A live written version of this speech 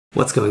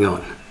What's going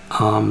on?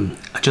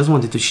 I just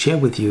wanted to share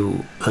with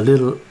you a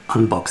little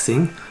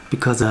unboxing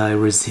because I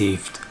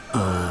received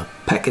a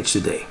package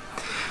today.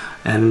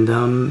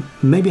 And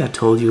maybe I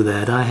told you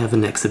that I have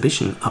an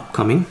exhibition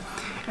upcoming,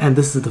 and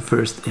this is the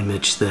first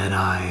image that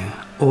I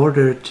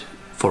ordered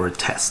for a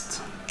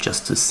test,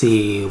 just to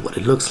see what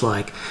it looks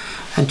like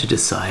and to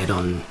decide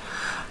on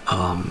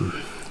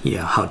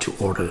how to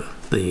order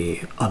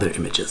the other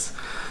images.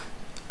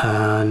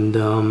 And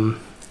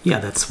yeah,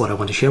 that's what I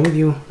want to share with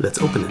you.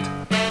 Let's open it.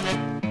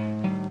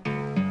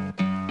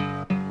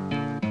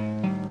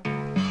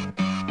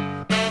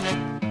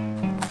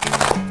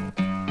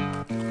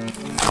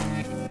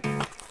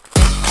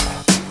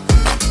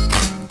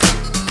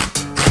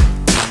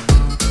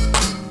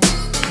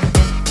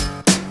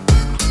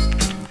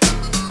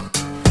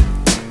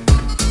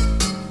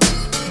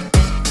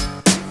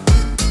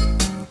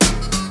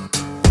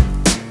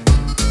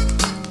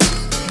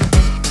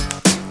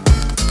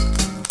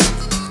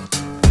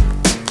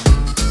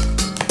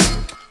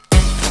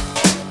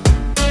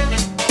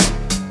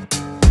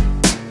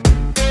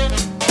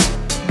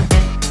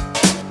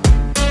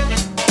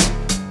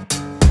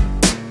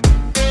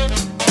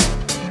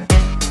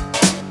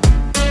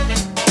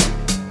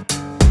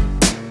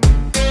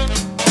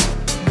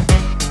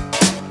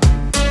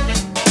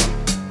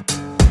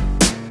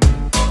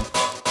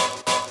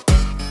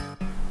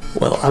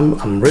 Well,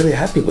 I'm really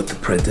happy with the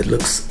print. It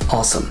looks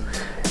awesome.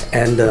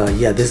 And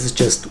yeah, this is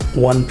just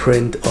one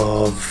print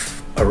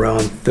of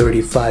around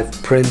 35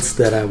 prints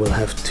that I will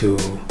have to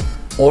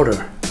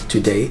order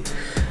today.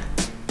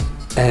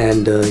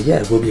 And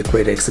yeah, it will be a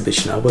great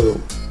exhibition. I will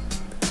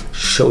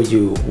show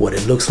you what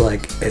it looks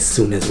like as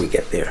soon as we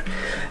get there.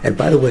 And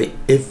by the way,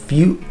 if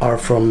you are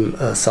from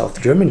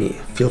South Germany,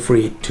 feel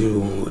free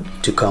to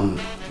come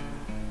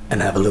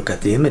and have a look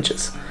at the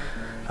images.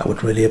 I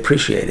would really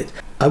appreciate it.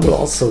 I will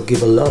also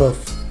give a lot of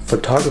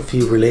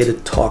photography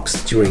related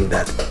talks during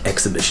that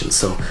exhibition,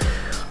 so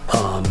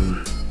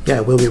yeah,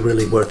 it will be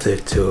really worth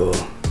it to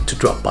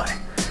drop by.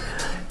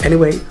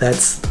 Anyway,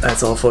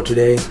 that's all for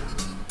today.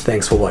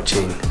 Thanks for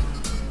watching.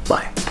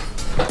 Bye.